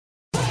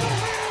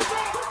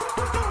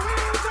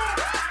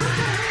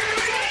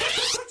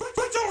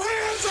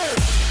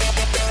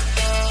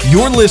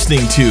You're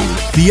listening to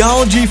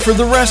Theology for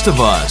the Rest of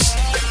Us.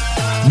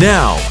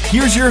 Now,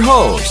 here's your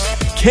host,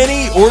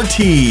 Kenny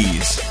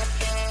Ortiz.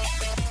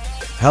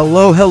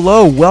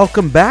 Hello.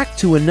 Welcome back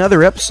to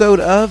another episode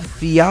of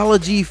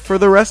Theology for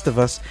the Rest of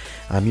Us.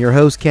 I'm your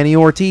host, Kenny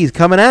Ortiz,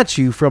 coming at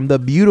you from the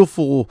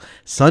beautiful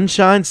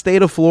Sunshine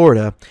State of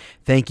Florida.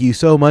 Thank you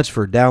so much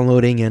for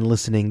downloading and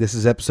listening. This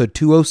is episode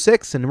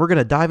 206, and we're going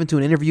to dive into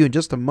an interview in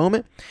just a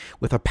moment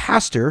with a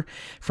pastor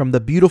from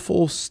the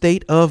beautiful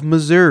state of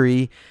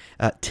Missouri,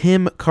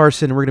 Tim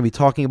Carson. We're going to be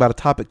talking about a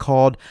topic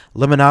called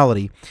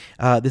liminality.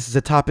 This is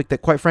a topic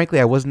that, quite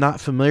frankly, I was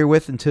not familiar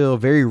with until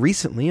very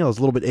recently. I was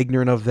a little bit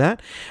ignorant of that,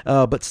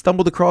 but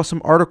stumbled across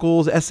some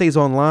articles, essays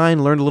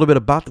online, learned a little bit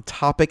about the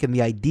topic and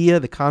the idea,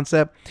 the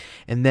concept,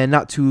 and then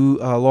not too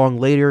long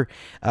later,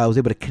 I was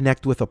able to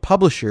connect with a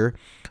publisher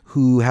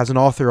who has an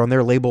author on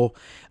their label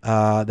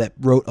that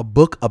wrote a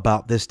book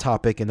about this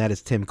topic, and that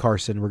is Tim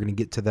Carson. We're going to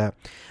get to that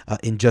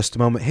in just a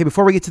moment. Hey,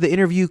 before we get to the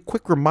interview,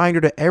 quick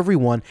reminder to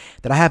everyone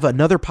that I have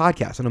another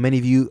podcast. I know many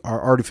of you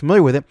are already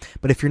familiar with it,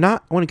 but if you're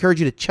not, I want to encourage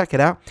you to check it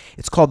out.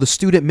 It's called the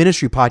Student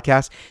Ministry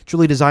Podcast. It's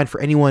really designed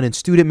for anyone in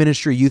student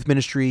ministry, youth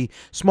ministry,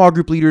 small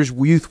group leaders,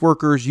 youth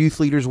workers, youth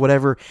leaders,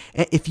 whatever.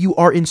 If you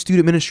are in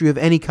student ministry of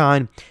any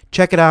kind,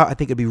 check it out. I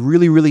think it'd be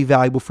really, really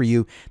valuable for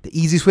you. The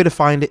easiest way to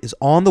find it is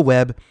on the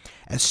web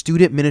at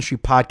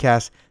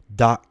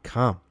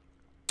studentministrypodcast.com.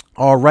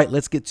 All right,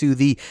 let's get to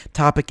the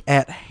topic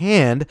at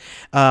hand.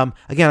 Again,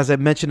 as I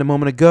mentioned a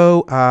moment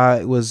ago,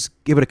 I was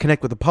able to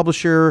connect with a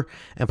publisher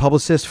and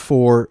publicist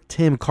for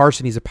Tim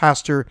Carson. He's a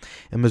pastor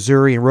in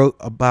Missouri and wrote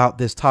about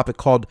this topic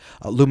called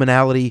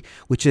Liminality,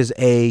 which is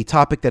a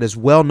topic that is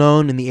well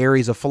known in the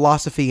areas of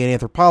philosophy and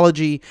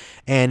anthropology,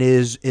 and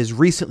is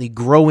recently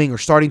growing or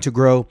starting to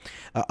grow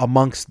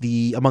amongst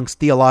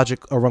theology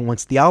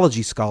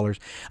scholars.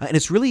 And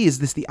it's really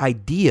the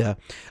idea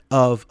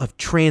of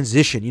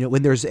transition. You know,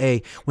 when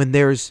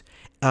there's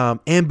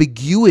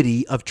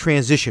ambiguity of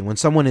transition, when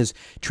someone is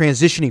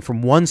transitioning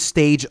from one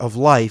stage of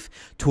life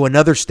to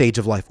another stage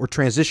of life, or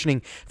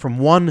transitioning from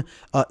one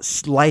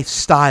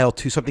lifestyle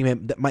to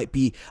something that might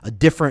be a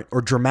different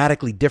or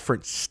dramatically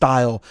different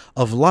style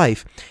of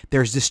life,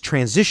 there's this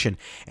transition.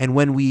 And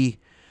when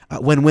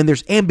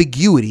there's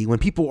ambiguity, when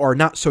people are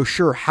not so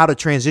sure how to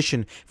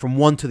transition from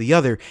one to the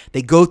other,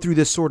 they go through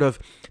this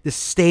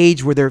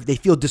stage where they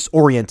feel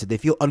disoriented, they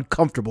feel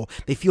uncomfortable,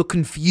 they feel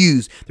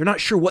confused, they're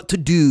not sure what to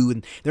do,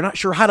 and they're not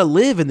sure how to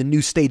live in the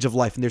new stage of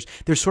life. And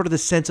there's sort of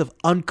this sense of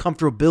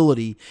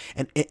uncomfortability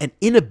and an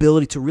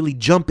inability to really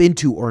jump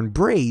into or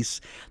embrace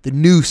the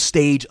new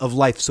stage of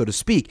life, so to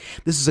speak.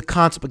 This is a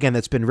concept, again,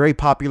 that's been very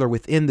popular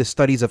within the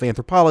studies of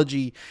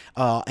anthropology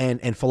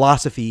and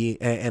philosophy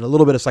and a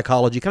little bit of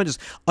psychology, kind of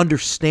just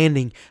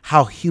understanding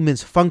how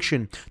humans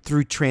function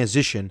through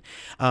transition.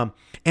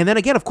 And then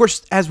again, of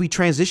course, as we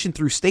transition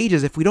through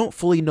stages, if we don't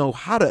fully know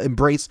how to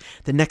embrace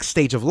the next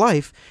stage of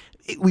life,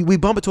 we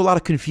bump into a lot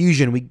of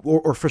confusion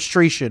or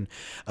frustration,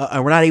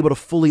 and we're not able to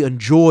fully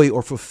enjoy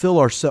or fulfill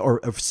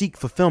ourselves or seek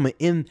fulfillment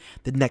in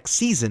the next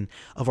season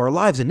of our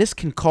lives. And this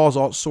can cause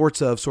all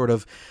sorts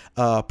of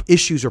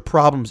issues or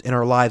problems in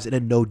our lives, and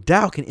it no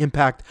doubt can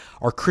impact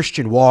our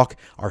Christian walk,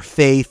 our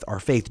faith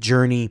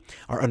journey,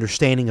 our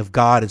understanding of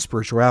God and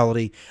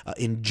spirituality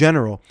in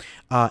general.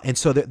 And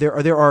so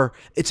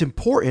it's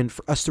important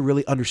for us to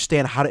really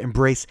understand how to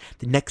embrace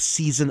the next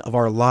season of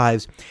our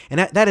lives. And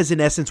that is in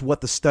essence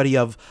what the study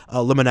of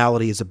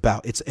liminality is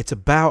about. It's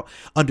about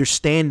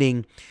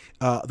understanding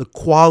the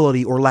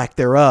quality or lack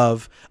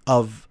thereof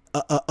of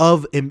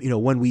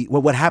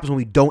what happens when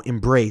we don't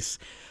embrace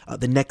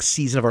the next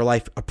season of our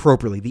life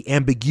appropriately, the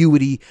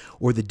ambiguity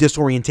or the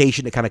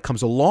disorientation that kind of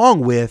comes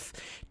along with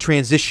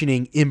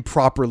transitioning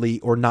improperly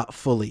or not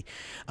fully.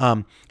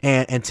 And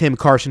Tim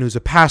Carson, who's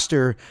a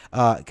pastor,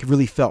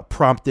 really felt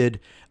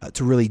prompted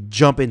to really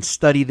jump in,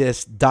 study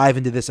this, dive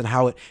into this, and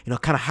how it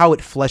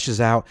fleshes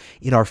out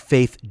in our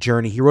faith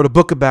journey. He wrote a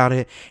book about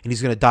it, and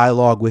he's going to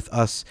dialogue with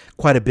us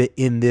quite a bit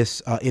in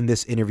this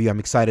interview. I'm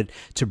excited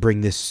to bring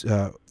this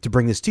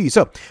to you.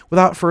 So,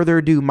 without further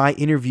ado, my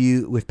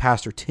interview with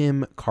Pastor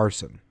Tim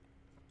Carson.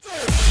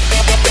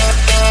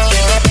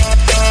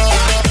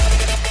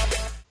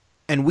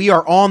 And we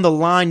are on the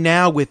line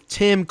now with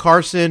Tim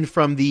Carson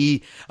from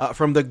the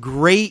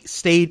great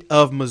state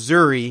of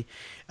Missouri.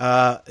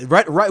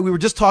 Right. We were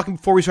just talking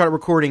before we started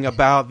recording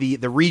about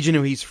the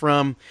region he's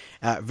from.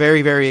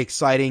 Very, very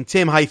exciting.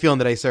 Tim, how you feeling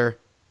today, sir?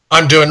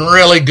 I'm doing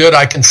really good.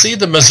 I can see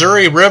the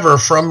Missouri River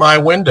from my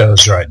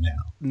windows right now.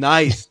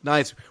 Nice.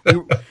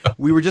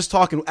 We were just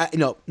talking.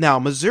 Now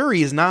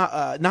Missouri is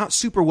not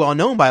super well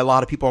known by a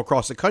lot of people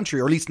across the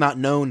country, or at least not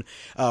known.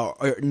 Not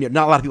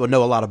a lot of people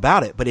know a lot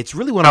about it. But it's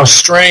really one of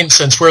strange,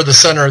 since we're the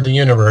center of the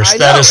universe.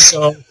 That is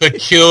so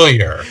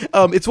peculiar.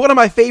 It's one of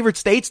my favorite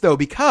states, though,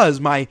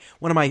 because one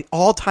of my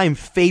all-time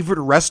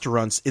favorite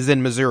restaurants is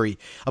in Missouri.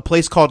 A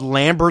place called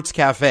Lambert's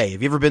Cafe.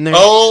 Have you ever been there?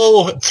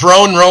 Oh,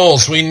 Throne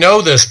Rolls. We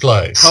know this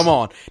place. Come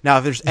on. Now,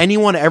 if there's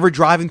anyone ever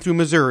driving through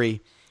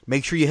Missouri,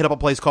 make sure you hit up a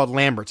place called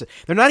Lambert's.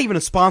 They're not even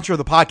a sponsor of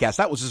the podcast.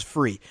 That was just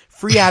free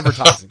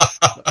advertising.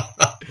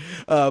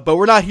 But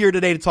we're not here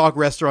today to talk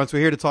restaurants. We're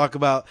here to talk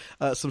about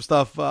some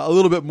stuff a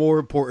little bit more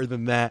important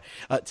than that.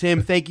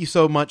 Tim, thank you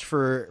so much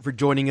for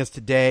joining us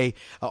today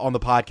on the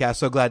podcast.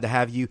 So glad to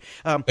have you.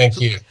 Thank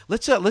you.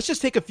 Let's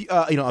just take a few,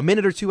 a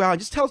minute or two out and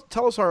just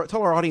tell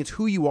our audience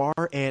who you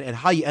are and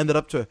how you ended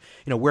up to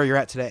where you're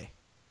at today.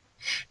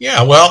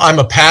 Yeah, well, I'm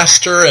a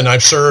pastor, and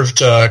I've served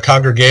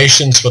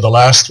congregations for the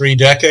last 3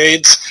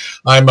 decades.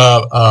 I'm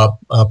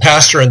a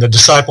pastor in the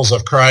Disciples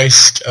of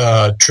Christ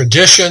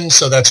tradition,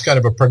 so that's kind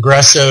of a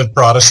progressive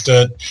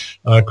Protestant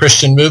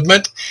Christian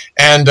movement.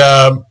 And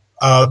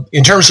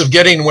in terms of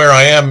getting where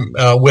I am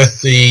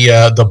with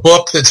the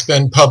book that's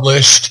been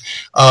published,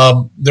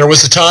 there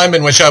was a time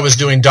in which I was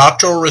doing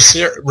doctoral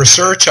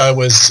research. I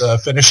was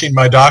finishing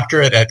my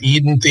doctorate at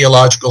Eden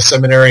Theological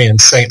Seminary in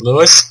St.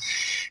 Louis.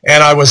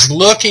 And I was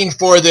looking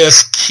for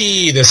this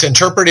key, this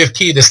interpretive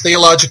key, this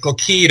theological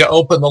key to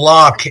open the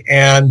lock.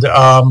 And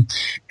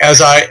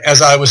as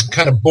I was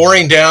kind of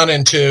boring down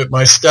into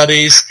my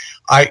studies,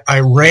 I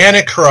ran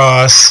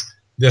across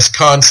this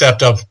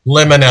concept of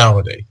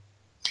liminality.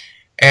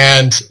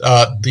 And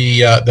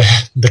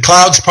the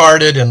clouds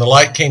parted and the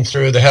light came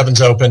through, the heavens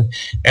opened,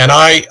 and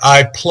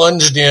I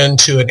plunged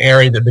into an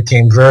area that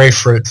became very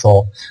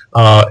fruitful.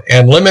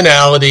 And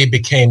liminality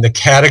became the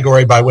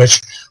category by which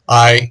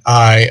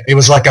it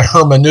was like a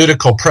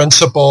hermeneutical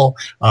principle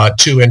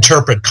to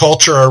interpret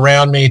culture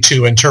around me,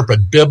 to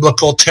interpret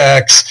biblical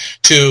texts,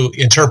 to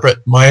interpret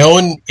my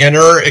own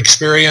inner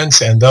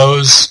experience and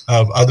those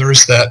of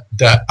others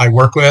that I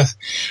work with.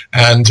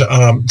 And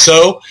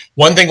so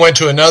one thing went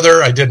to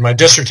another. I did my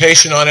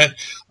dissertation on it.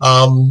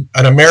 An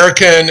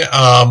American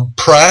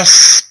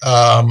press,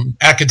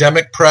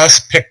 academic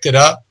press, picked it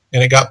up,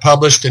 and it got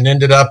published and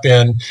ended up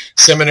in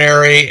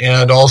seminary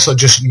and also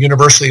just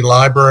university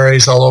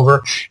libraries all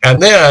over.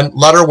 And then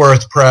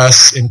Lutterworth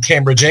Press in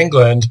Cambridge,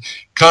 England,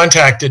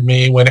 contacted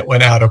me when it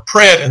went out of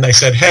print, and they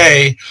said,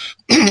 hey,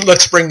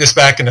 let's bring this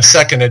back in a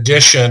second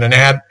edition and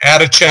add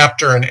a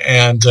chapter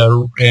and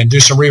do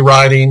some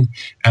rewriting.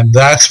 And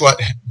that's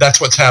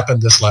what's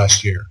happened this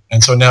last year.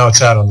 And so now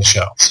it's out on the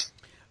shelves.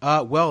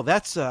 Well,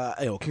 that's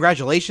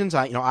congratulations.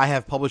 I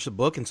have published a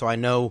book, and so I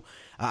know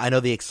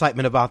the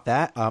excitement about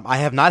that. I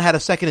have not had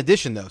a second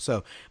edition though,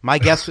 so my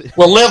guess.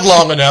 Well, live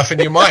long enough,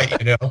 and you might.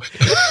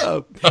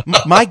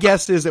 My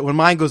guess is that when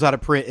mine goes out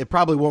of print, it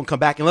probably won't come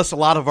back unless a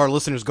lot of our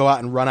listeners go out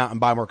and run out and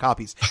buy more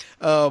copies.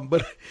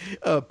 But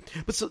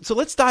so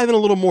let's dive in a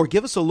little more.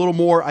 Give us a little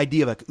more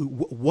idea of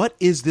what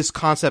is this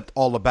concept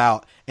all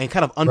about, and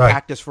kind of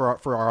unpack this for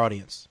our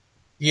audience.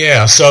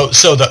 Yeah, so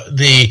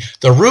the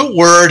root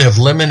word of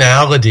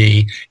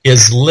liminality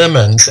is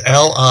limens,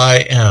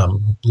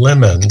 L-I-M,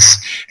 limens,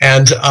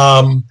 and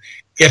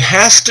it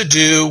has to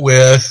do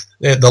with,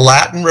 the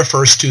Latin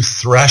refers to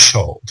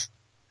threshold.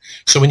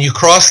 So when you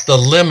cross the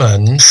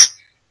limens,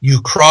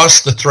 you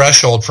cross the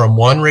threshold from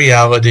one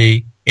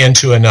reality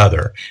into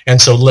another. And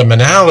so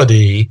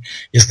liminality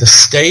is the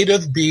state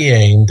of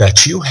being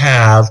that you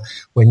have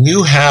when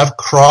you have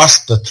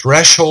crossed the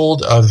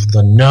threshold of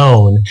the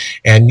known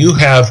and you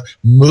have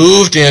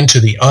moved into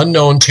the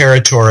unknown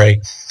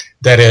territory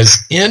that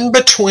is in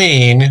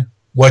between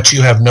what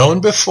you have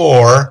known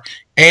before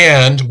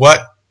and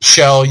what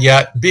shall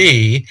yet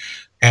be.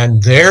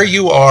 And there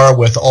you are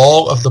with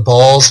all of the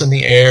balls in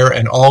the air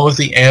and all of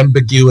the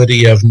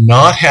ambiguity of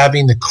not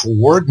having the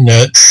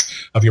coordinates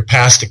of your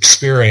past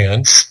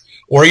experience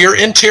or your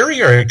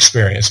interior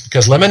experience,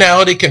 because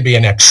liminality can be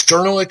an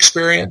external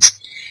experience,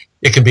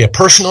 it can be a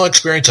personal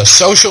experience, a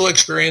social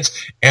experience,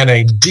 and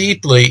a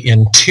deeply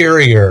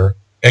interior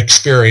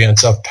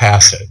experience of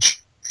passage.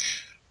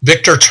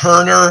 Victor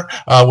Turner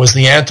was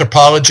the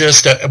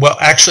anthropologist.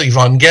 Actually,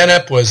 von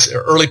Gennep was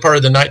early part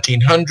of the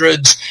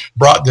 1900s,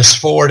 brought this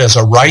forward as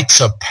a rites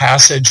of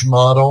passage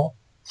model.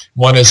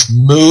 One is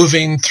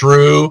moving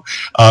through,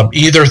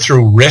 either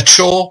through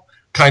ritual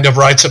kind of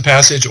rites of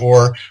passage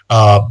or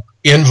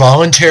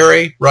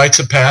involuntary rites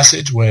of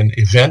passage when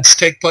events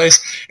take place.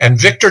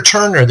 And Victor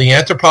Turner, the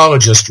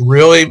anthropologist,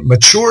 really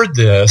matured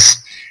this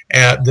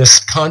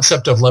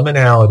concept of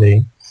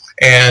liminality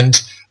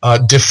and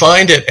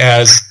defined it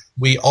as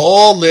we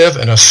all live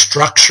in a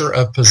structure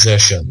of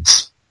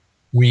positions.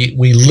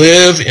 We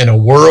live in a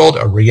world,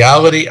 a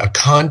reality, a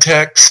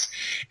context,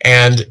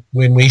 and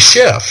when we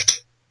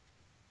shift,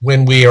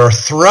 when we are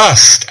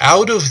thrust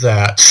out of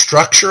that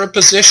structure of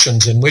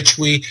positions in which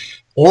we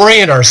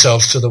orient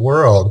ourselves to the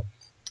world,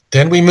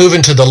 then we move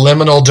into the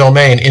liminal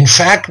domain. In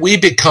fact, we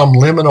become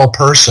liminal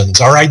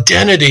persons. Our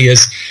identity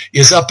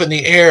is up in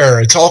the air.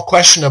 It's all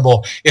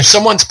questionable. If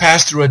someone's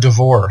passed through a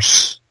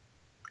divorce,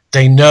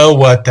 they know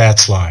what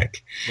that's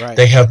like. Right.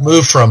 They have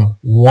moved from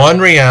one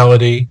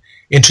reality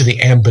into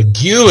the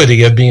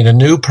ambiguity of being a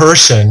new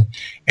person,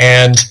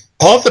 and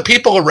all of the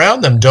people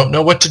around them don't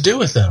know what to do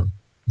with them.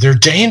 They're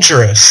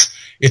dangerous.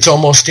 It's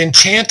almost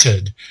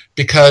enchanted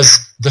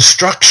because the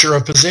structure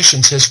of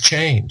positions has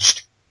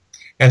changed.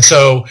 And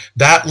so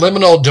that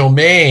liminal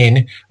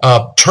domain,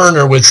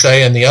 Turner would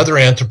say, and the other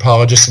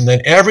anthropologists, and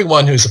then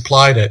everyone who's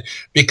applied it,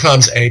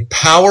 becomes a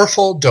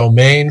powerful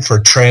domain for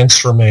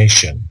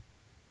transformation.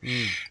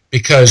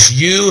 because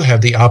you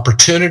have the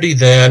opportunity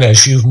then,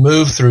 as you've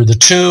moved through the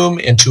tomb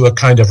into a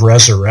kind of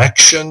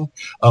resurrection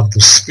of the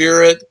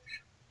spirit,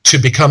 to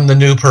become the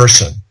new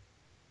person.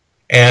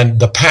 And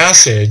the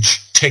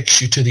passage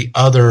takes you to the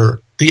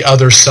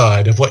other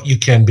side of what you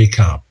can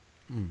become.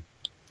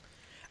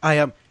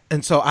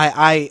 And so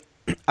I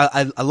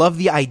love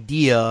the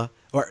idea.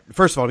 Or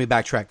first of all, let me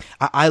backtrack.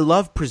 I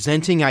love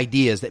presenting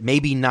ideas that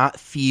maybe not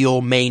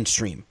feel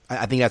mainstream.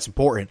 I think that's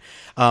important.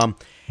 And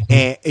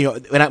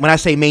when I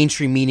say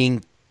mainstream,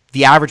 meaning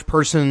the average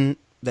person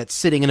that's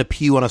sitting in a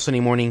pew on a Sunday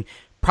morning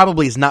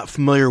probably is not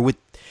familiar with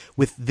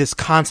this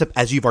concept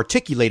as you've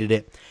articulated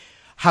it.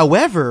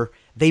 However,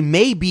 they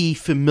may be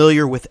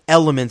familiar with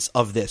elements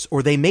of this,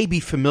 or they may be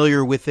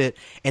familiar with it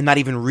and not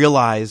even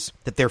realize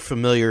that they're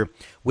familiar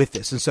with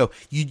this. And so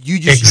you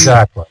just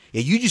exactly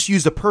you just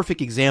used a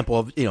perfect example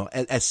of,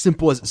 as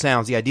simple as it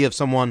sounds, the idea of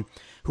someone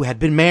who had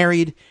been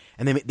married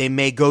and they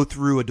may go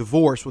through a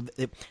divorce.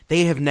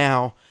 They have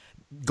now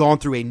gone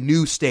through a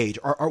new stage.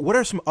 What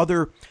are some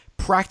other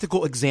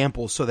practical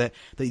examples so that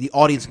the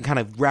audience can kind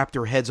of wrap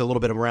their heads a little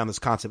bit around this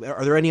concept?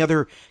 Are there any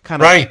other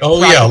kind of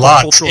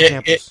lots. cultural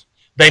examples?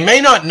 They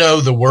may not know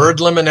the word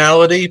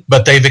liminality,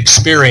 but they've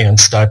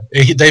experienced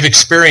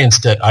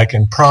it, I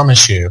can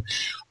promise you,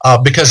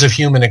 because of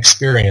human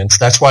experience.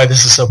 That's why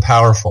this is so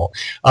powerful.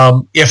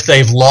 If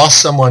they've lost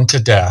someone to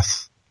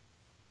death,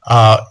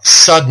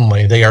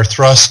 suddenly they are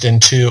thrust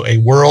into a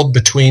world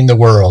between the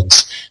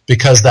worlds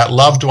because that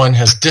loved one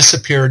has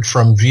disappeared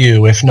from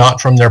view, if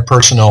not from their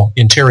personal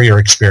interior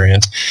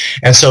experience.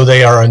 And so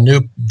they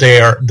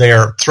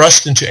are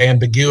thrust into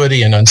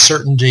ambiguity and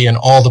uncertainty, and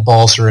all the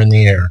balls are in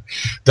the air.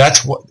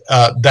 That's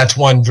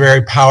one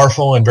very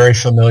powerful and very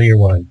familiar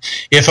one.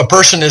 If a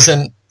person is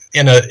in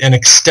an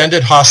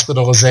extended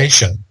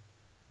hospitalization,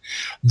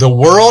 the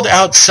world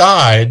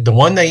outside, the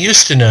one they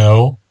used to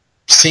know,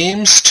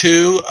 seems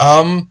to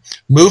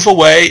move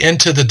away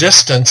into the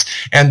distance,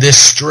 and this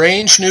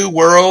strange new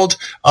world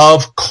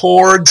of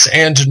cords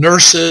and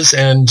nurses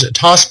and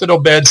hospital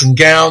beds and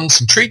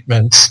gowns and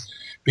treatments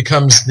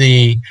becomes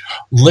the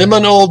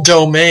liminal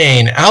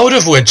domain out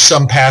of which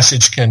some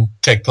passage can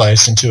take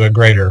place into a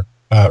greater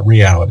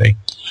reality.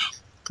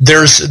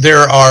 There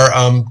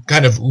are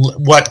kind of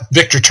what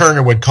Victor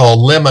Turner would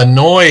call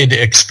liminoid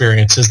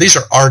experiences. These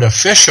are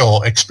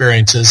artificial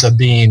experiences of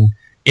being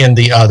in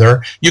the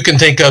other. You can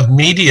think of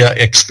media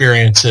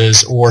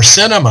experiences or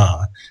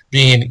cinema,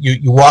 being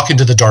you walk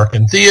into the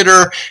darkened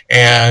theater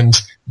and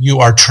you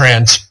are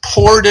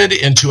transported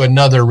into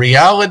another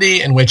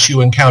reality in which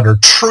you encounter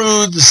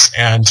truths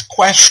and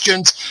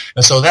questions.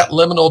 And so that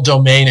liminal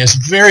domain is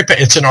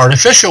it's an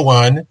artificial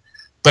one,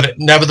 but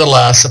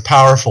nevertheless a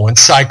powerful one.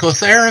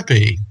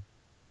 Psychotherapy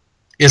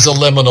is a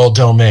liminal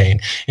domain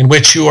in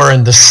which you are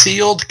in the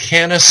sealed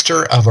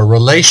canister of a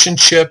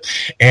relationship,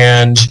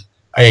 and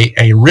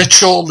a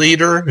ritual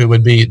leader, who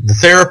would be the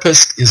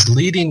therapist, is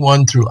leading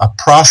one through a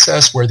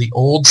process where the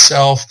old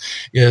self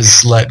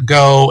is let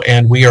go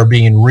and we are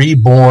being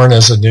reborn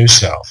as a new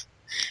self.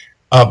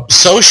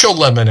 Social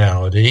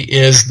liminality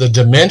is the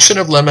dimension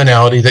of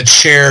liminality that's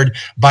shared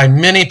by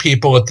many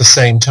people at the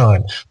same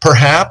time.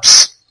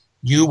 Perhaps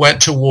you went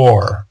to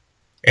war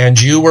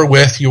and you were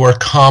with your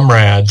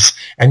comrades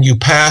and you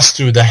passed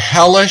through the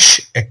hellish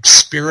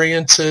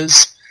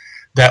experiences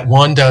that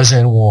one does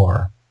in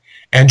war.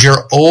 And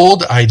your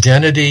old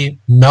identity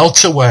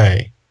melts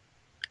away,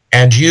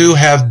 and you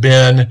have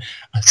been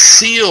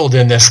sealed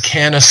in this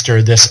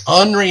canister, this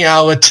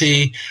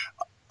unreality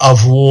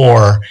of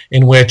war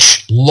in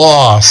which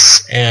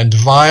loss and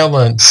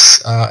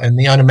violence and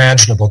the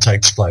unimaginable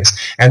takes place.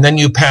 And then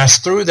you pass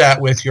through that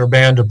with your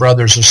band of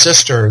brothers or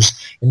sisters,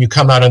 and you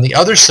come out on the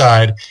other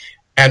side.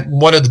 And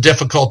one of the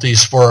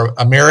difficulties for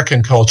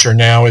American culture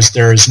now is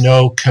there is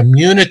no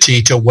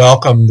community to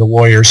welcome the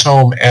warriors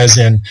home as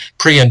in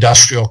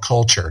pre-industrial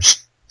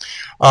cultures.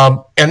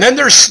 And then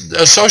there's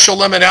a social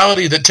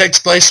liminality that takes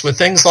place with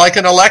things like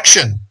an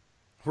election.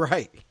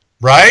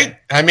 Right?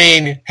 I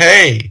mean,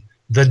 hey,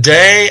 the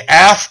day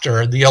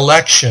after the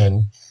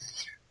election,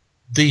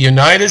 the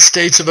United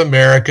States of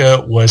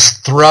America was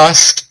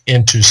thrust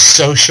into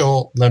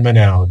social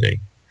liminality.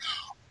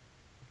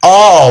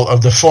 All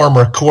of the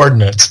former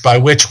coordinates by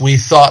which we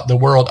thought the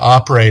world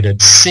operated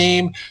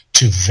seem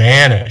to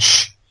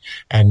vanish.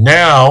 And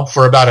now,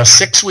 for about a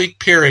 6-week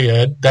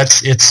period,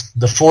 it's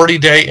the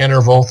 40-day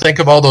interval. Think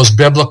of all those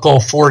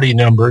biblical 40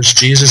 numbers,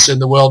 Jesus in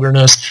the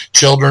wilderness,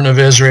 children of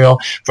Israel.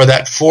 For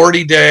that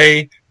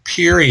 40-day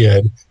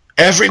period,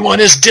 everyone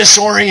is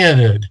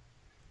disoriented.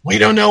 We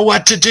don't know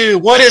what to do.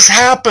 What has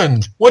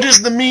happened? What is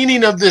the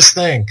meaning of this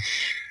thing?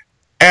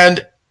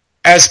 And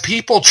as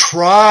people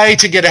try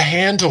to get a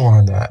handle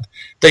on that,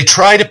 they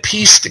try to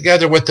piece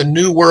together what the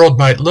new world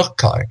might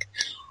look like.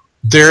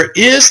 There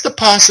is the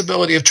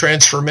possibility of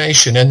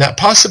transformation, and that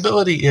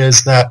possibility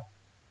is that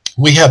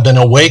we have been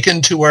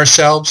awakened to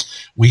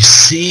ourselves. We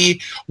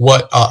see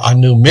what a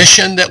new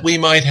mission that we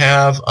might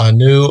have, a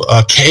new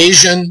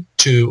occasion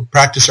to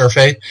practice our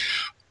faith,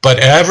 but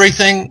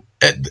everything,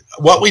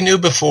 what we knew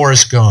before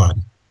is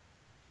gone.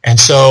 And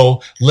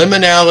so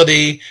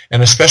liminality,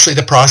 and especially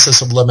the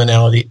process of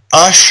liminality,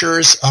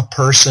 ushers a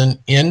person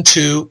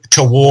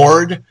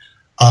toward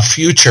a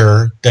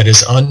future that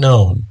is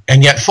unknown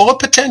and yet full of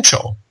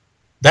potential.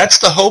 That's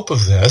the hope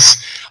of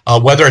this,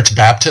 whether it's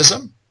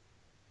baptism,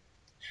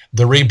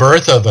 the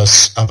rebirth of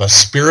a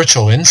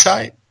spiritual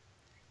insight,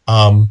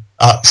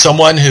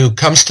 someone who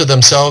comes to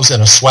themselves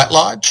in a sweat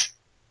lodge.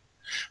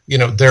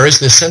 There is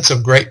this sense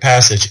of great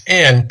passage,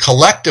 and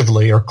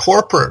collectively or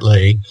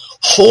corporately,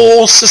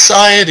 whole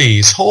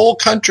societies, whole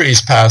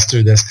countries pass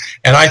through this.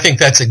 And I think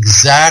that's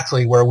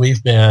exactly where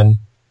we've been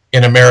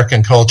in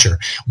American culture.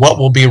 What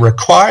will be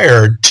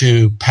required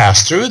to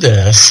pass through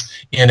this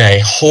in a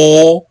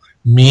whole,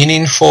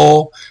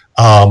 meaningful,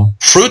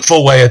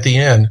 fruitful way at the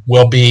end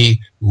will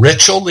be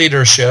ritual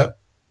leadership,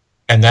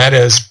 and that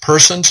is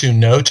persons who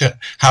know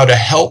how to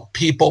help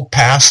people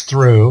pass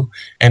through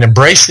and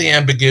embrace the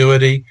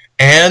ambiguity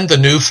and the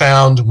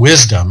newfound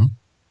wisdom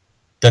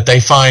that they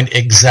find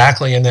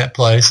exactly in that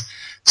place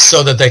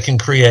so that they can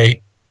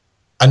create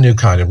a new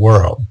kind of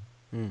world.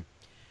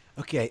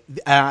 Okay,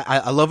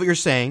 I love what you're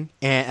saying,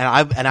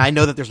 and I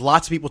know that there's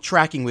lots of people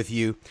tracking with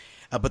you,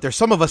 but there's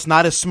some of us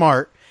not as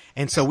smart,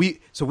 and so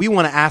we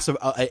want to ask an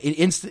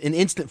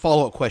instant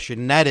follow-up question,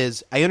 and that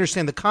is, I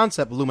understand the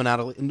concept of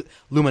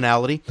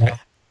liminality, right,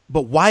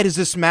 but why does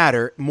this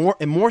matter?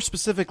 More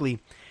specifically,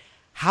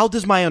 how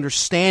does my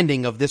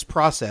understanding of this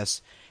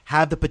process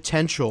have the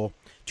potential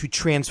to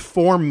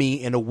transform me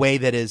in a way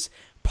that is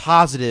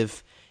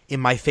positive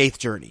in my faith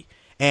journey?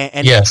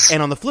 And yes.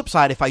 And on the flip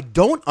side, if I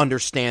don't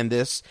understand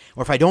this,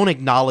 or if I don't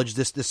acknowledge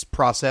this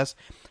process,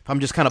 if I'm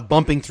just kind of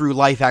bumping through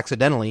life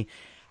accidentally,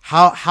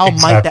 how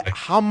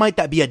might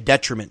that be a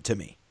detriment to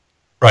me?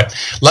 Right.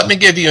 Let me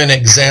give you an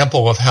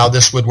example of how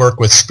this would work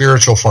with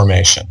spiritual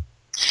formation.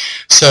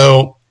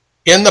 So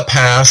in the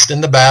past,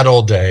 in the bad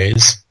old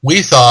days,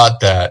 we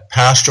thought that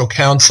pastoral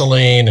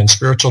counseling and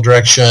spiritual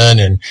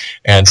direction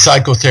and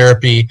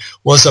psychotherapy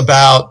was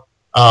about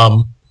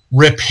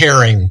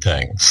repairing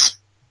things,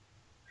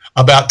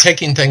 about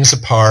taking things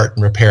apart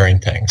and repairing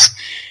things.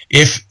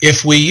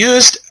 If we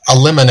used a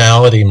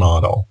liminality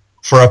model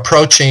for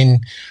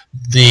approaching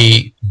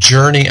the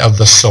journey of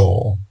the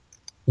soul,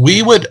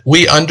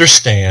 we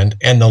understand,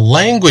 and the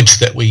language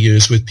that we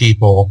use with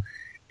people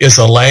is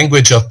a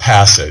language of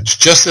passage.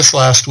 Just this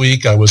last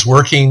week, I was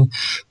working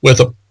with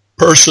a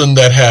person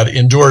that had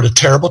endured a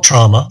terrible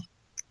trauma,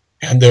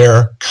 and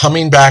they're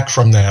coming back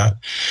from that.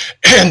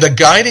 And the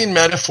guiding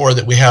metaphor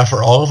that we have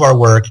for all of our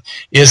work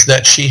is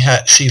that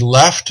she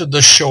left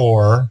the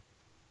shore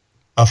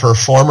of her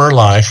former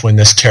life when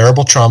this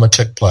terrible trauma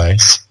took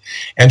place,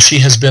 and she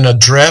has been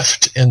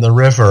adrift in the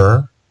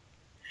river,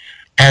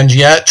 and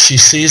yet she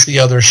sees the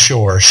other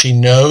shore. She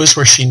knows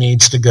where she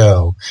needs to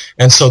go.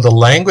 And so the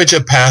language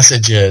of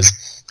passage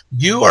is,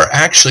 you are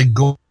actually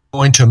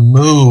going to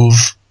move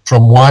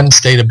from one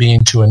state of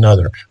being to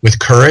another with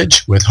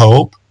courage, with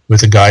hope,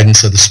 with the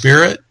guidance of the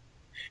Spirit,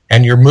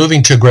 and you're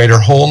moving to greater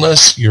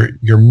wholeness.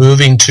 You're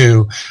moving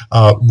to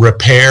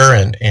repair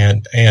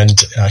and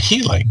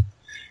healing.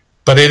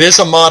 But it is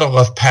a model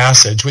of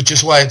passage, which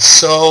is why it's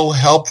so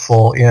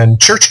helpful in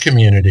church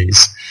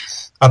communities.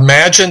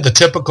 Imagine the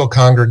typical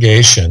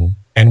congregation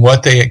and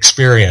what they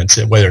experience,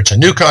 whether it's a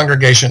new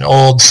congregation,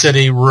 old,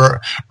 city,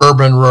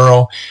 urban,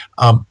 rural.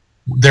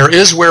 There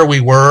is where we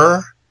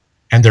were,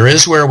 and there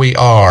is where we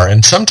are.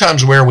 And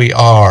sometimes where we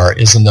are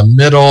is in the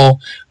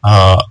middle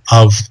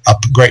of a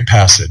great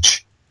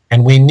passage.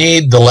 And we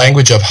need the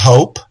language of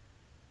hope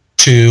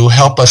to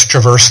help us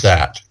traverse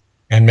that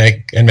and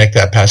make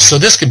that passage. So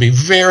this can be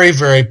very,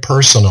 very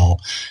personal.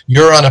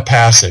 You're on a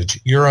passage.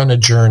 You're on a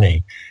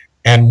journey.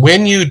 And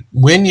when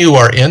you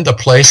are in the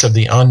place of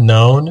the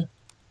unknown,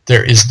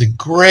 there is the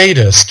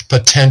greatest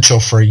potential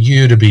for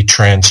you to be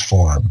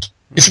transformed.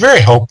 It's very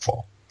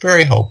hopeful,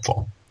 very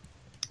hopeful.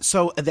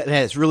 So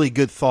that's really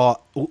good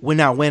thought.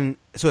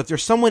 So if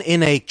there's someone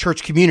in a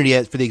church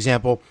community, for the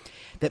example,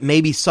 that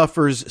maybe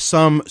suffers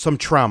some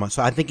trauma.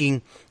 So I'm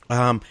thinking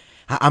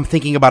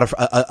about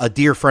a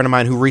dear friend of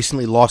mine who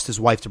recently lost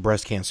his wife to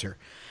breast cancer.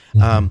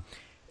 Mm-hmm.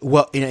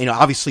 Well,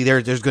 obviously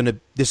there's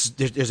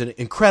an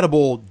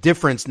incredible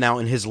difference now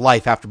in his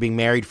life after being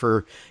married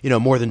for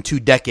more than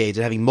 2 decades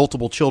and having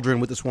multiple children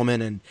with this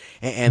woman and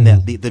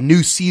mm-hmm. the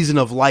new season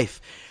of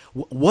life.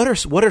 What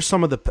are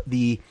some of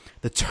the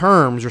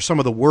terms or some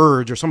of the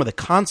words or some of the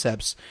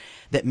concepts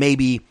that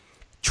maybe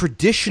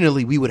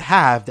traditionally we would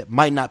have that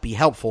might not be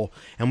helpful,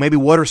 and maybe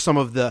what's some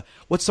of the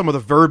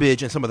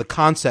verbiage and some of the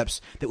concepts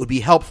that would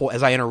be helpful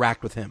as I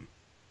interact with him?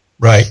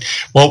 Right.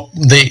 Well,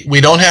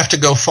 we don't have to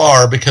go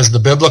far because the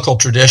biblical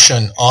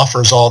tradition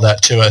offers all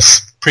that to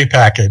us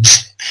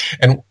prepackaged.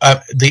 And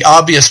the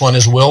obvious one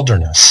is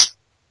wilderness.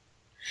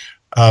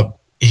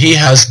 He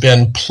has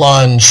been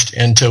plunged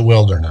into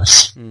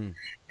wilderness. Mm.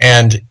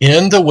 And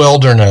in the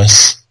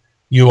wilderness,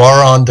 you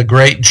are on the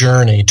great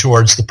journey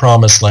towards the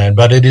promised land,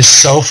 but it is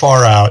so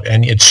far out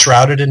and it's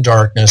shrouded in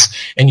darkness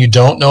and you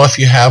don't know if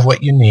you have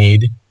what you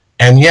need.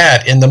 And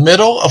yet, in the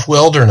middle of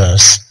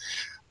wilderness,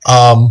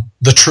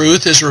 the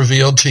truth is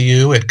revealed to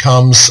you. It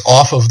comes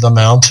off of the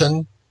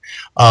mountain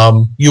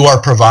You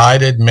are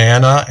provided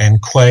manna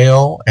and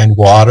quail and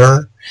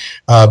water.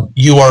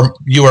 You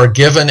are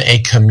given a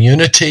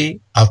community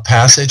of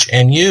passage,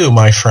 and you,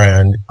 my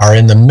friend, are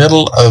in the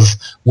middle of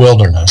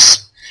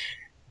wilderness.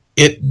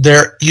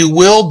 You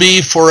will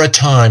be for a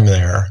time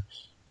there.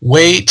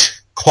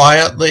 Wait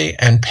quietly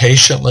and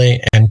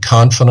patiently and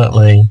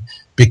confidently,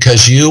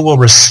 because you will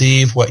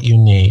receive what you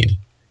need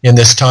in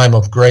this time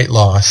of great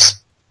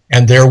loss,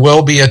 and there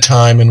will be a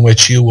time in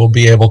which you will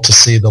be able to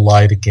see the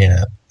light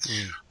again.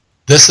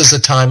 This is a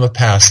time of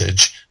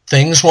passage.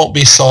 Things won't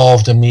be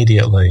solved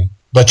immediately,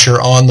 but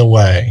you're on the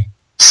way.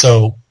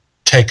 So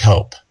take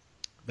hope.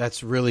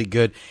 That's really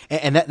good.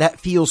 And that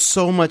feels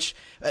so much,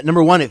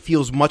 number one, it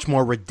feels much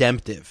more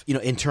redemptive,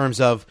 in terms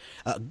of,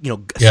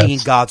 seeing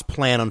God's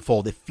plan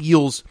unfold. It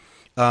feels,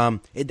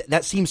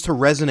 that seems to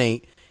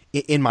resonate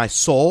in my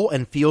soul,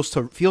 and feels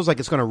like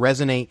it's going to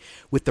resonate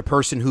with the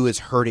person who is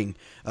hurting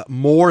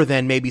more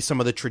than maybe some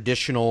of the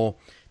traditional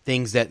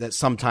things that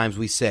sometimes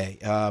we say.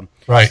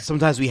 Right.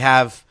 Sometimes we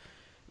have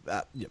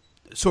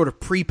sort of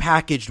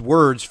prepackaged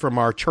words from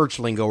our church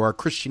lingo or our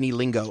Christian-y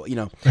lingo.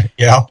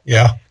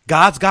 Yeah.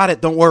 God's got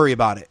it. Don't worry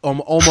about it.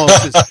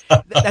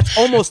 That's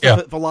almost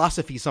a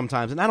philosophy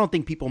sometimes, and I don't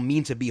think people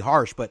mean to be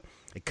harsh, but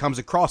it comes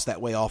across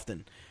that way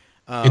often.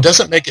 It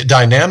doesn't make it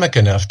dynamic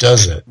enough,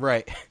 does it?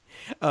 Right.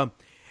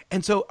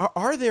 And so,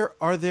 are there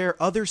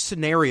other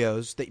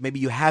scenarios that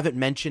maybe you haven't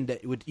mentioned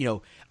that would,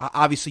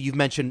 obviously you've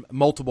mentioned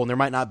multiple, and there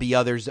might not be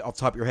others off the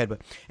top of your head,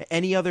 but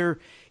any other,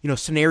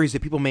 scenarios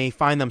that people may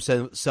find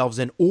themselves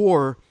in,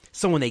 or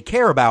someone they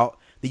care about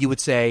that you would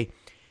say,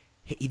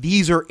 hey,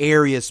 these are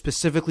areas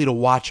specifically to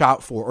watch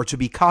out for or to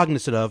be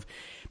cognizant of,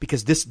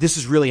 because this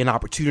is really an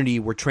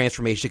opportunity where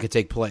transformation could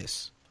take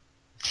place?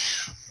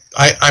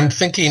 I'm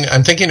thinking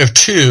of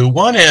two.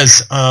 One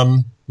is,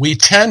 we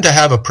tend to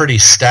have a pretty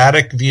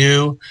static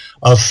view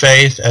of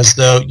faith, as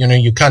though,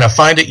 you kind of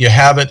find it, you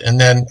have it, and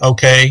then,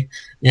 okay,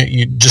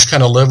 you just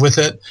kind of live with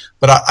it.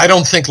 But I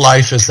don't think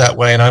life is that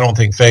way, and I don't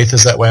think faith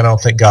is that way, and I don't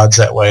think God's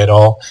that way at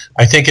all.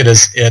 I think it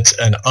is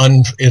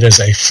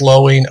a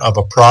flowing of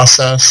a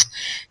process.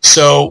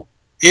 So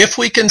if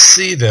we can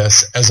see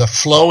this as a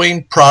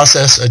flowing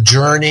process, a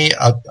journey,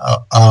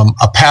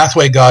 a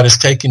pathway God is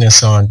taking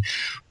us on,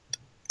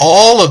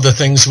 all of the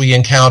things we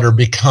encounter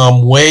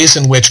become ways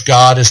in which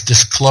God is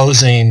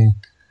disclosing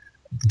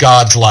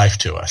God's life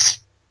to us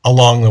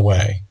along the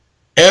way.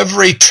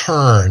 Every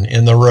turn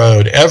in the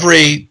road,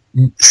 every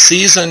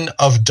season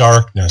of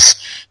darkness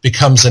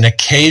becomes an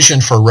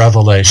occasion for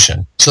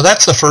revelation. So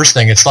that's the first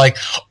thing. It's like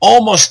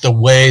almost the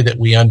way that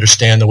we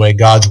understand the way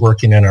God's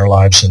working in our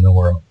lives in the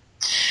world.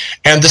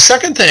 And the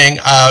second thing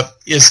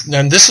is,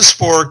 and this is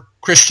for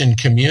Christian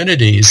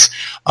communities,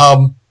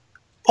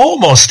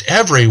 almost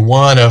every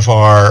one of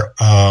our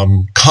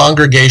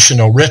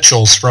congregational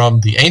rituals,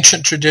 from the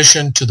ancient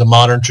tradition to the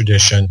modern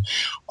tradition,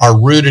 are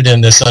rooted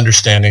in this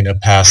understanding of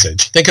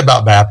passage. Think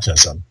about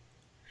baptism.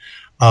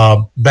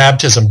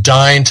 Baptism,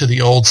 dying to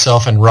the old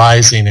self and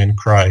rising in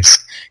Christ.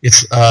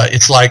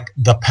 It's like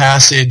the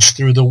passage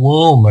through the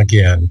womb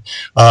again.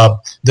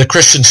 The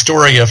Christian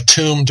story of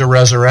tomb to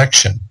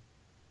resurrection.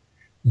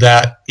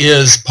 That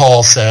is,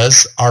 Paul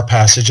says, our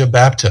passage of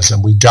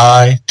baptism. We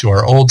die to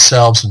our old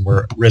selves and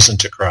we're risen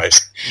to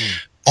Christ.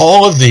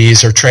 All of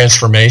these are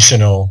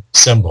transformational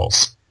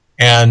symbols.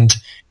 And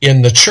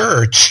in the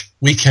church,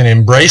 we can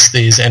embrace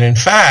these. And in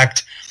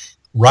fact,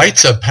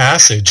 rites of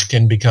passage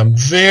can become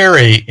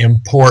very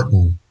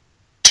important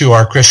to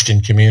our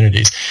Christian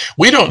communities.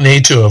 We don't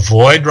need to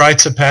avoid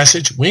rites of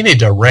passage. We need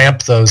to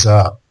ramp those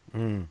up.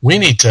 We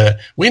need to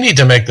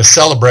make the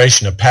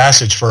celebration of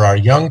passage for our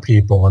young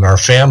people and our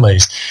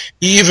families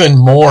even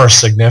more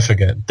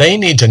significant. They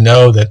need to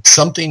know that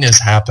something is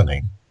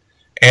happening,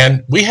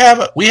 and we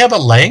have a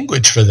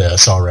language for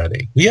this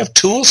already. We have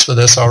tools for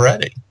this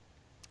already.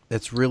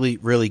 That's really,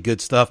 really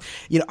good stuff.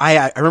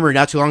 I remember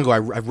not too long ago I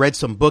read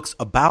some books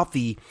about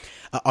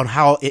on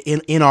how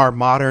in our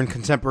modern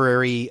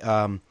contemporary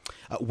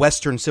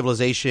Western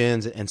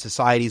civilizations and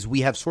societies,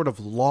 we have sort of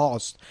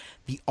lost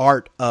the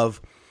art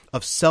of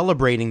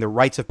celebrating the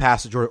rites of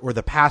passage or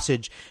the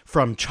passage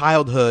from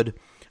childhood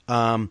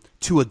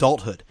to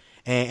adulthood.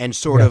 And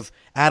sort of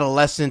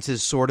adolescence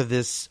is sort of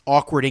this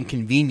awkward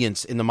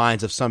inconvenience in the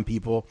minds of some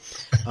people.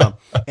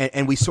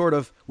 And we sort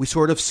of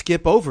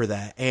skip over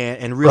that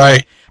and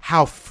really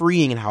how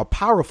freeing and how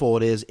powerful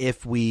it is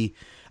if we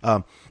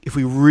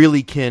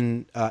really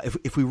can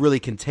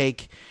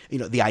take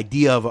the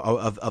idea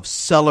of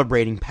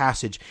celebrating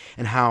passage,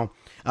 and how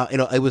I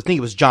think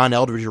it was John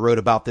Eldredge who wrote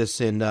about this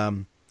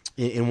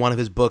in one of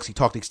his books. He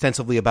talked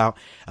extensively about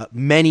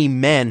many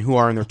men who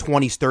are in their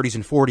 20s, 30s,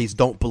 and 40s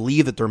don't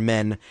believe that they're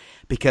men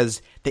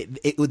because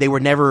they were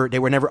never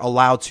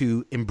allowed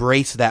to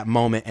embrace that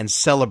moment and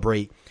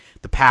celebrate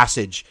the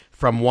passage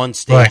from one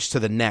stage to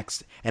the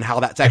next, and how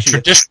that's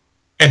actually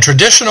and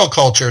traditional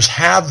cultures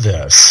have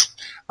this.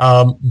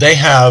 They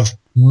have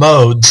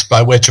modes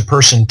by which a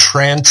person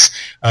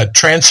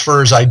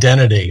transfers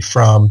identity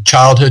from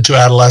childhood to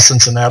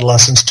adolescence and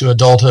adolescence to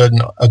adulthood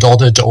and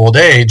adulthood to old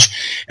age.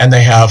 And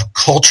they have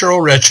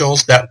cultural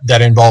rituals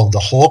that involve the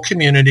whole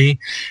community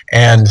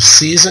and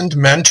seasoned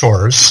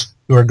mentors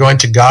who are going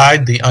to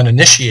guide the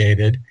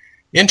uninitiated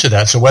into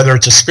that. So whether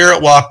it's a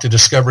spirit walk to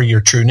discover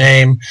your true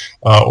name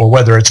or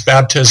whether it's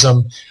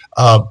baptism,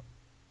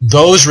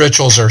 those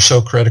rituals are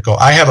so critical.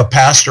 I have a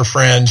pastor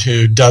friend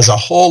who does a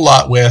whole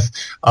lot with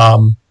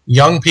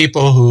young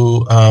people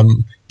who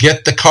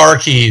get the car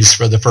keys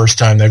for the first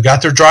time. They've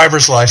got their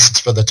driver's license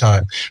for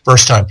the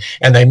first time.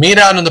 And they meet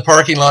out in the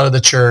parking lot of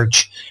the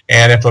church.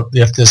 And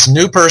if this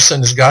new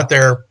person has got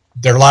their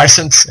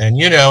license,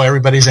 and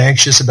everybody's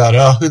anxious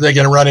about who they're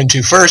going to run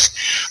into first,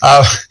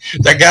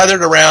 they're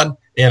gathered around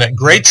in a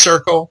great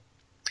circle,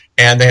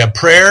 and they have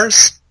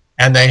prayers,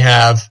 and they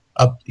have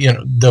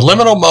the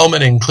liminal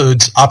moment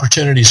includes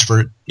opportunities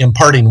for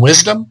imparting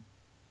wisdom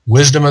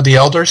of the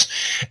elders,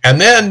 and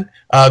then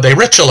they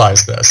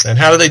ritualize this. And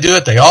how do they do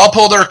it? They all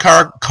pull their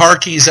car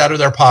keys out of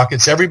their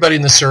pockets, everybody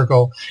in the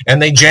circle, and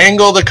they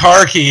jangle the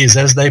car keys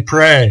as they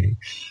pray.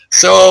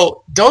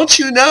 So don't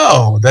you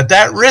know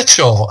that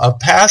ritual of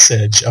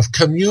passage, of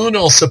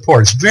communal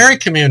support, it's very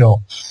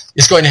communal,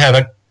 is going to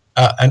have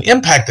an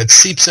impact that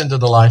seeps into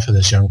the life of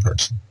this young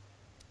person.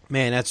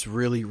 Man, that's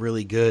really,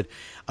 really good.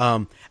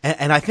 And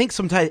I think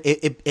sometimes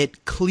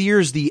it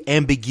clears the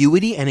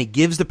ambiguity, and it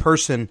gives the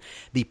person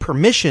the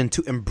permission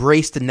to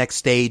embrace the next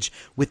stage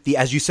with the,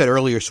 as you said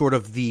earlier, sort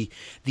of the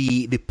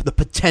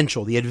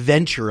potential, the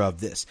adventure of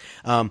this.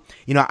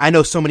 I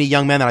know so many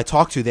young men that I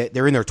talk to that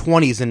they're in their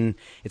 20s, and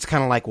it's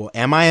kind of like, well,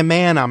 am I a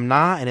man? I'm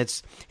not. And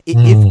it's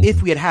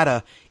if we had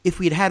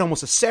had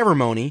almost a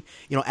ceremony,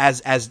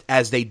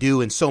 as they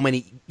do in so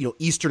many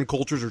Eastern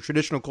cultures or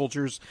traditional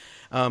cultures,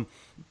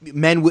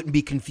 men wouldn't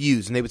be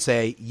confused, and they would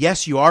say,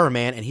 yes, you are a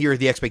man, and here are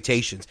the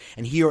expectations,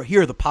 and here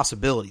are the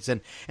possibilities. And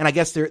I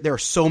guess there are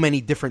so many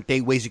different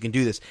ways you can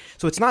do this.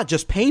 So it's not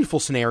just painful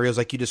scenarios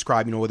like you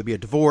described, whether it be a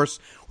divorce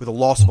or the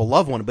loss of a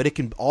loved one, but it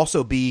can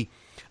also be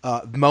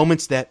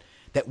moments that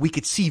we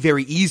could see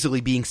very easily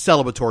being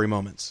celebratory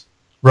moments.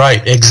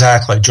 Right,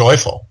 exactly.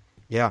 Joyful.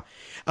 Yeah.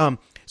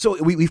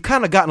 So we've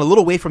kind of gotten a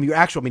little away from your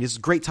actual, this is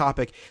a great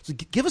topic. So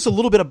give us a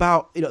little bit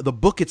about the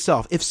book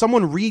itself. If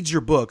someone reads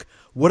your book,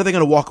 what are they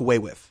going to walk away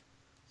with?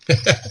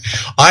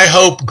 I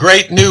hope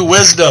great new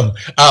wisdom.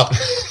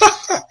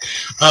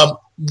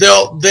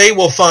 They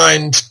will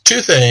find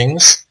two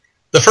things.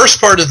 The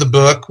first part of the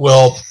book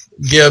will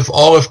give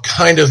all of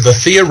kind of the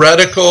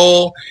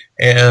theoretical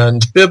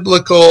and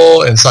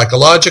biblical and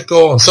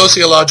psychological and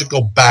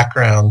sociological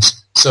backgrounds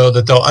so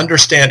that they'll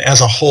understand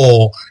as a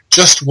whole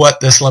just what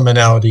this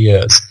liminality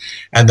is.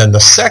 And then the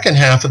second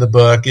half of the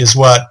book is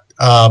what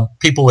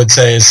people would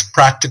say is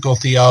practical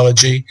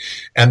theology,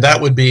 and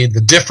that would be the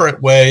different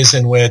ways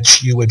in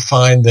which you would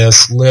find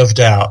this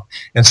lived out.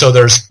 And so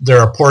there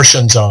are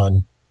portions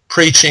on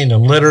preaching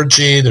and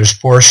liturgy, there's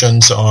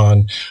portions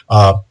on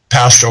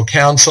pastoral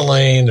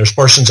counseling, there's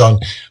portions on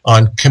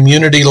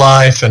community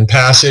life and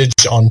passage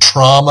on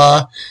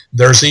trauma.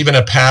 There's even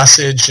a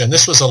passage, and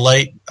this was a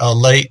late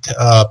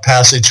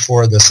passage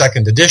for the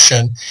second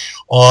edition,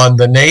 on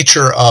the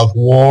nature of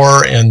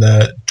war in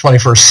the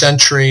 21st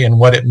century and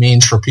what it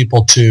means for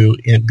people to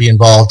be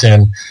involved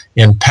in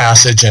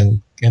passage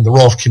and in the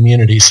role of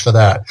communities for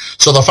that.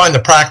 So they'll find the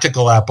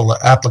practical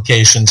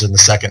applications in the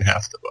second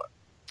half of the book.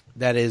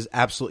 That is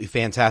absolutely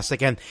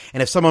fantastic. And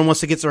if someone wants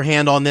to get their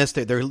hand on this,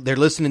 they're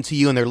listening to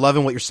you and they're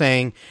loving what you're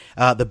saying,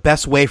 the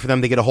best way for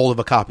them to get a hold of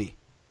a copy.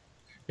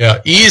 Yeah,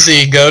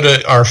 easy. Go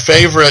to our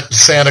favorite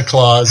Santa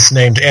Claus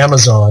named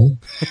Amazon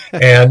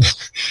and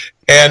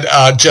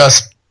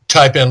just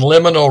type in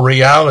liminal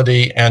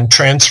reality and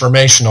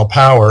transformational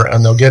power,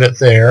 and they'll get it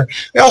there.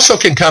 They also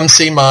can come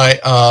see my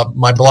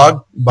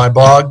blog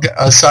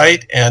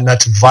site, and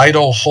that's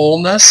Vital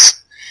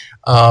Wholeness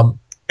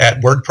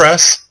at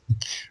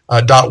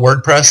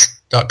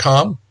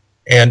WordPress.com,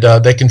 and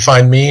they can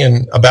find me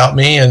and about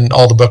me, and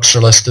all the books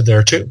are listed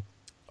there too.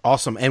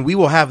 Awesome, and we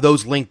will have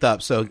those linked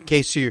up. So in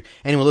case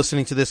anyone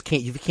listening to this if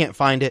you can't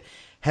find it,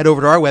 head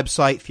over to our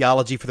website,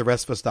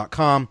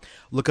 theologyfortherestofus.com.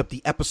 Look up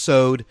the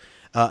episode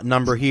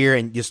number here,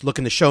 and just look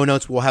in the show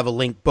notes. We'll have a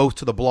link both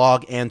to the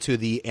blog and to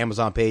the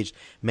Amazon page.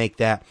 Make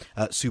that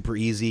super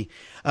easy.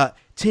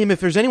 Tim, if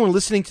there's anyone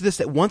listening to this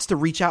that wants to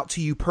reach out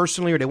to you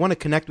personally or they want to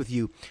connect with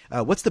you,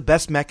 what's the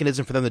best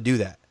mechanism for them to do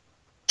that?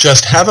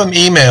 Just have them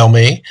email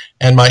me,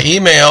 and my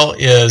email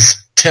is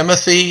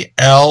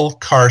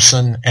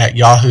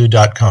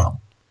timothylcarson@yahoo.com.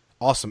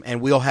 Awesome,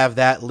 and we'll have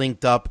that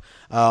linked up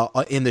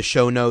in the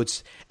show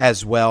notes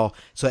as well,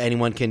 so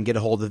anyone can get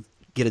a hold of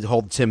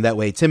Tim that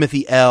way.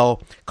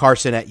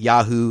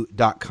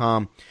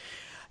 timothylcarson@yahoo.com.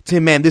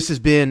 Tim, man, this has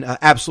been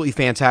absolutely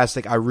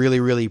fantastic. I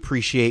really, really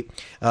appreciate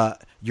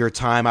your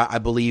time. I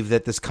believe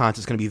that this content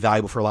is going to be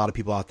valuable for a lot of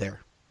people out there.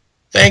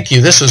 Thank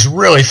you. This was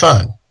really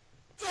fun.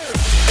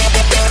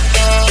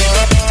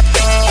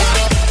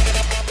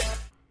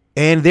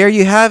 And there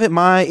you have it,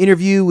 my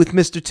interview with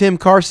Mr. Tim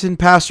Carson,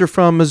 pastor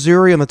from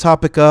Missouri, on the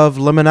topic of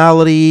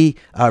liminality.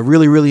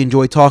 Really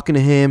enjoyed talking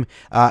to him.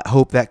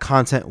 Hope that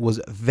content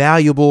was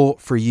valuable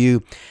for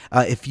you.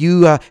 If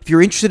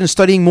you're interested in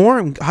studying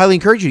more, I highly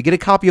encourage you to get a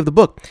copy of the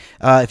book.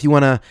 If you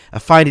want to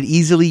find it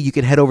easily, you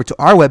can head over to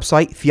our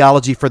website,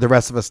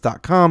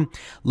 theologyfortherestofus.com.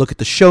 Look at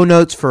the show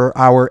notes for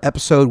our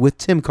episode with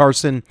Tim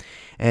Carson,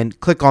 and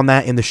click on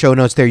that in the show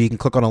notes there. You can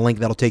click on a link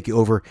that'll take you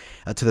over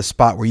to the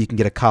spot where you can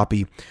get a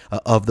copy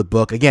of the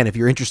book. Again, if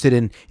you're interested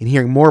in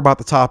hearing more about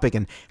the topic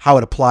and how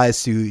it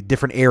applies to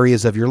different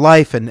areas of your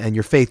life and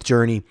your faith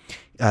journey,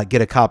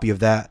 get a copy of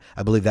that.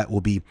 I believe that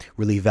will be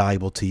really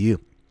valuable to you.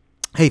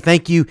 Hey,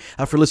 thank you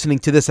for listening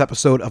to this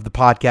episode of the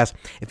podcast.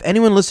 If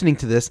anyone listening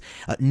to this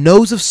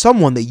knows of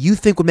someone that you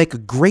think would make a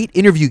great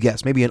interview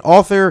guest, maybe an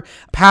author,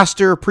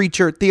 pastor,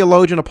 preacher,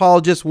 theologian,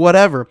 apologist,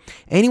 whatever,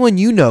 anyone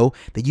you know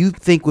that you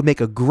think would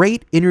make a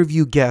great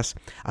interview guest,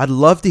 I'd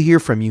love to hear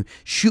from you.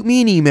 Shoot me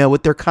an email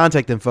with their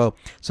contact info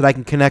so that I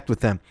can connect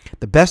with them.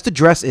 The best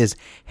address is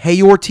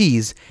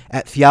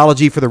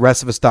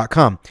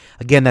heyortiz@theologyfortherestofus.com.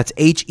 Again, that's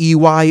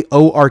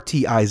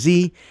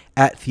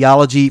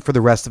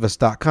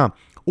heyortiz@theologyfortherestofus.com.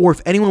 Or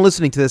if anyone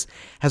listening to this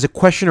has a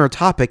question or a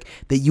topic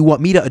that you want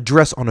me to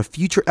address on a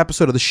future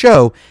episode of the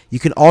show, you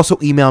can also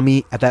email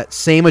me at that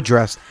same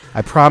address.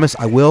 I promise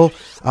I will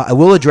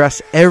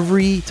address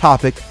every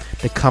topic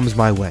that comes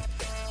my way.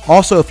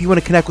 Also, if you want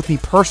to connect with me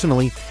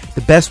personally,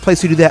 the best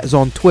place to do that is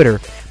on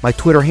Twitter. My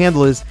Twitter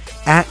handle is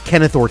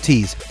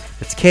 @KennethOrtiz.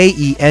 That's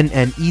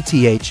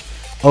KennethOrtiz.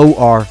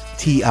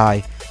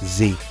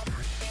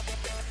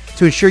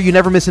 To ensure you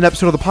never miss an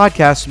episode of the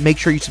podcast, make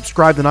sure you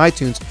subscribe on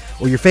iTunes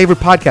or your favorite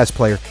podcast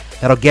player.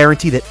 That'll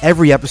guarantee that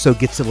every episode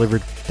gets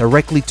delivered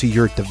directly to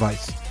your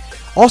device.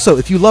 Also,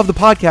 if you love the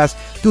podcast,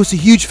 do us a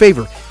huge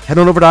favor. Head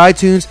on over to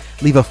iTunes,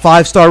 leave a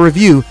 5-star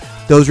review.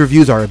 Those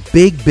reviews are a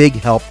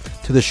big help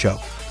to the show.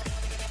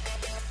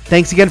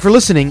 Thanks again for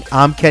listening.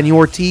 I'm Kenny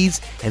Ortiz,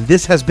 and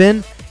this has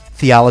been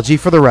Theology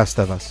for the Rest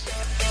of Us.